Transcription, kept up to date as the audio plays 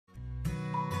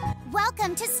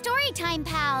Welcome to Storytime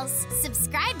Pals.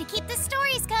 Subscribe to keep the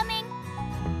stories coming.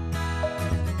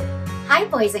 Hi,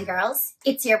 boys and girls.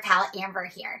 It's your pal Amber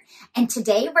here. And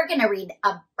today we're going to read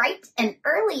a bright and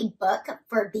early book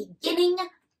for beginning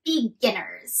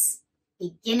beginners.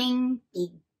 Beginner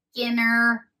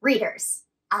readers.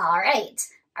 All right.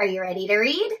 Are you ready to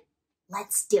read?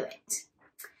 Let's do it.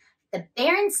 The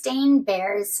Berenstain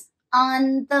Bears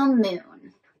on the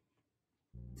Moon.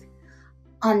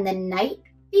 On the night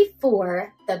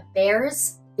before the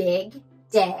bears' big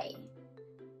day,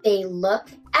 they look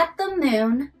at the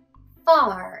moon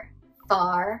far,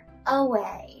 far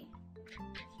away.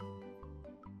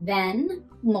 Then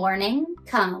morning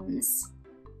comes.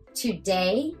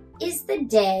 Today is the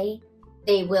day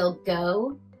they will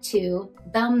go to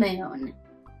the moon,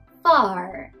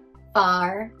 far,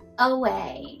 far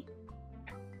away.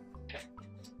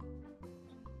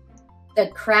 The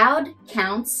crowd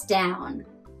counts down.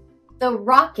 The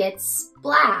rockets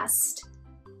blast.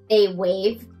 They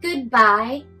wave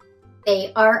goodbye.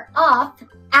 They are off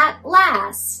at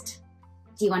last.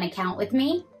 Do you want to count with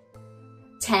me?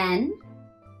 10,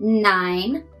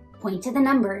 9, point to the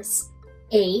numbers.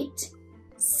 8,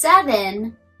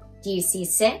 7, do you see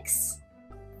 6?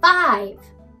 5,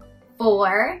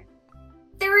 4,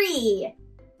 3,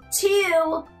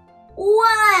 2,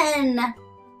 1.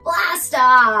 Blast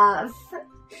off!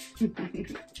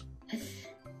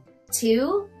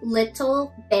 2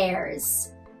 little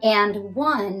bears and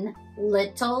 1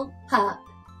 little pup.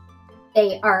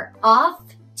 They are off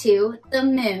to the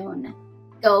moon,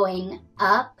 going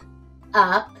up,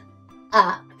 up,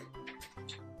 up.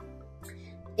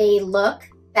 They look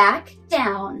back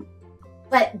down,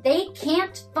 but they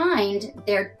can't find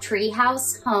their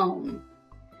treehouse home.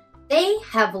 They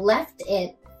have left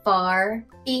it far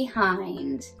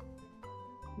behind.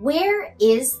 Where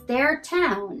is their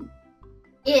town?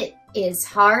 It is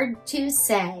hard to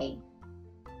say.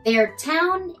 Their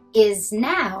town is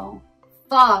now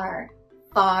far,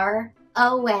 far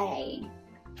away.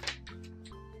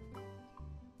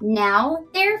 Now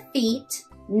their feet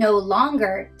no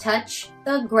longer touch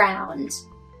the ground.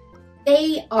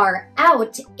 They are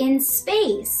out in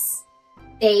space.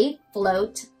 They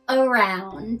float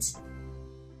around.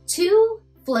 2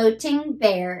 floating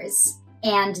bears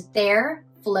and their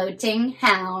floating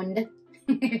hound.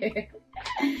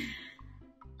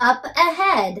 Up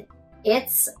ahead,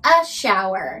 it's a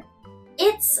shower.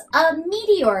 It's a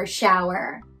meteor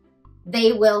shower.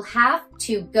 They will have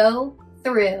to go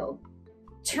through.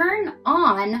 Turn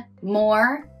on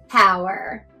more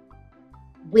power.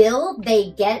 Will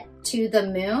they get to the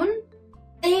moon?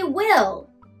 They will.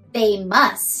 They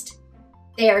must.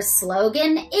 Their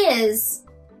slogan is,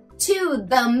 "To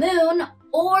the moon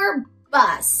or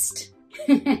bust."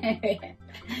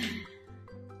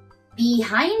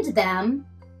 Behind them,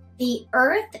 the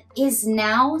earth is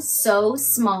now so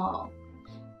small.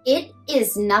 It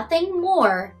is nothing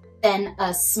more than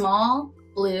a small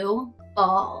blue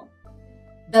ball.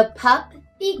 The pup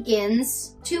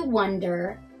begins to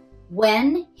wonder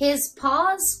when his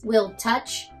paws will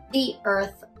touch the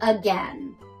earth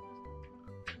again.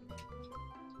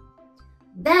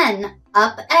 Then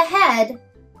up ahead,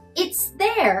 it's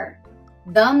there,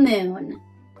 the moon.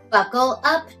 Buckle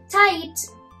up tight.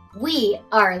 We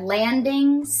are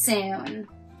landing soon.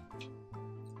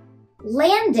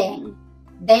 Landing.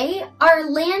 They are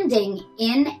landing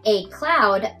in a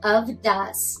cloud of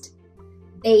dust.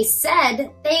 They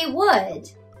said they would,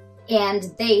 and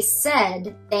they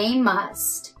said they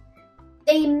must.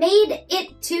 They made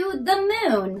it to the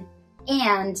moon,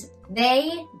 and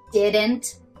they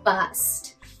didn't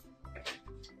bust.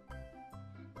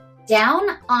 Down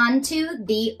onto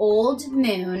the old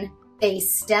moon they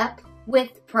step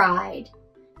with pride.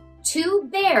 2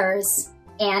 bears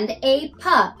and a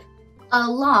pup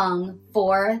along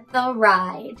for the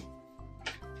ride.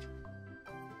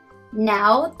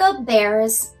 Now the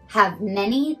bears have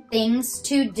many things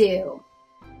to do,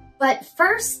 but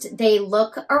first they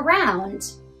look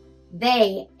around.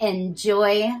 They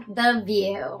enjoy the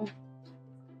view.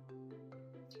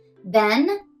 Then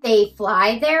they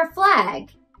fly their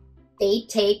flag. They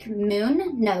take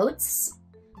moon notes.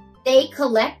 They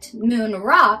collect moon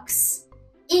rocks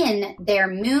in their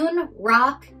moon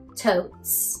rock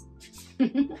totes.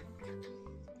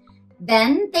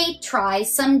 Then they try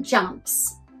some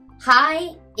jumps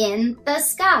high in the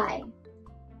sky.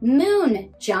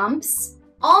 Moon jumps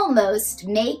almost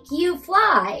make you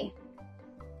fly.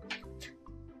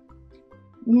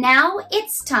 Now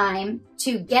it's time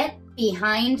to get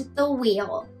behind the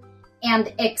wheel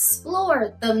and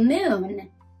explore the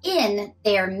moon in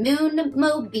their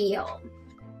moon-mobile.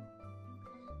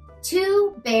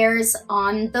 2 bears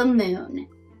on the moon.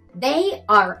 They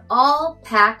are all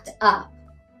packed up,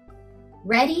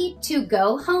 ready to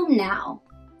go home now.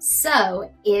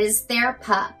 So is their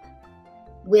pup.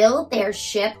 Will their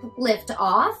ship lift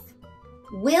off?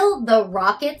 Will the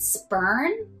rockets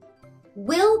burn?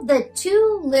 Will the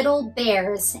 2 little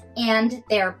bears and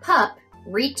their pup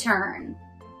return?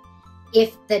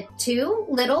 If the 2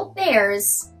 little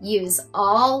bears use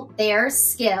all their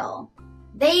skill,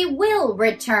 they will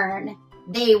return.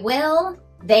 They will,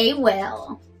 they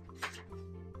will.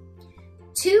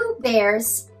 2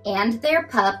 bears and their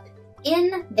pup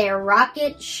in their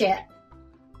rocket ship,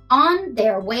 on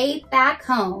their way back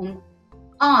home,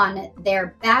 on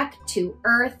their back to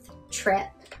Earth trip.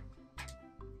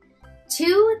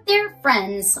 To their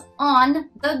friends on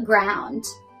the ground,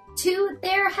 to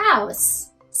their house,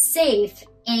 safe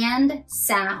and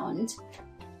sound.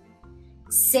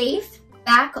 Safe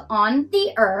back on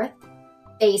the earth,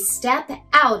 they step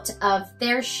out of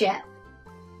their ship.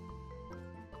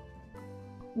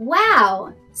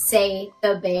 Wow, say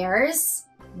the bears,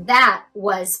 that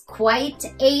was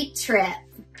quite a trip.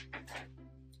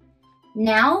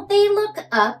 Now they look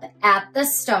up at the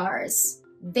stars,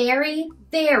 very,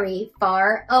 very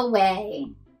far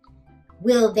away.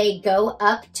 Will they go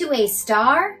up to a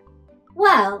star?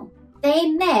 Well, they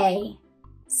may,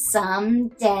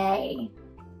 someday.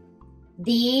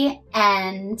 The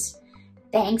end.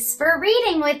 Thanks for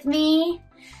reading with me.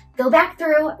 Go back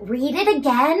through, read it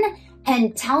again,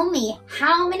 and tell me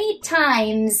how many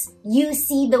times you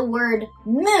see the word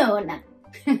moon.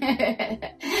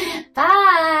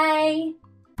 Bye!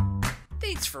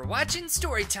 Thanks for watching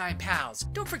Storytime Pals.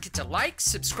 Don't forget to like,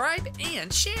 subscribe,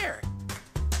 and share.